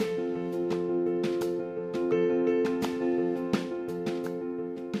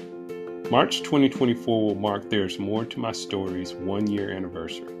March 2024 will mark There's More to My Story's 1-year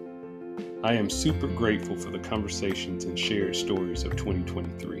anniversary. I am super grateful for the conversations and shared stories of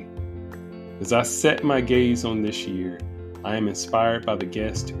 2023. As I set my gaze on this year, I am inspired by the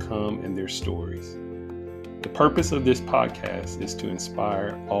guests to come and their stories. The purpose of this podcast is to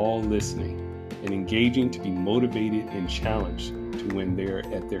inspire all listening and engaging to be motivated and challenged to when they're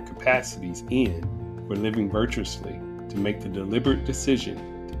at their capacities and for living virtuously to make the deliberate decision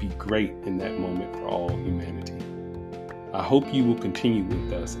to be great in that moment for all humanity. I hope you will continue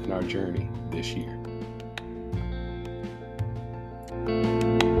with us in our journey this year.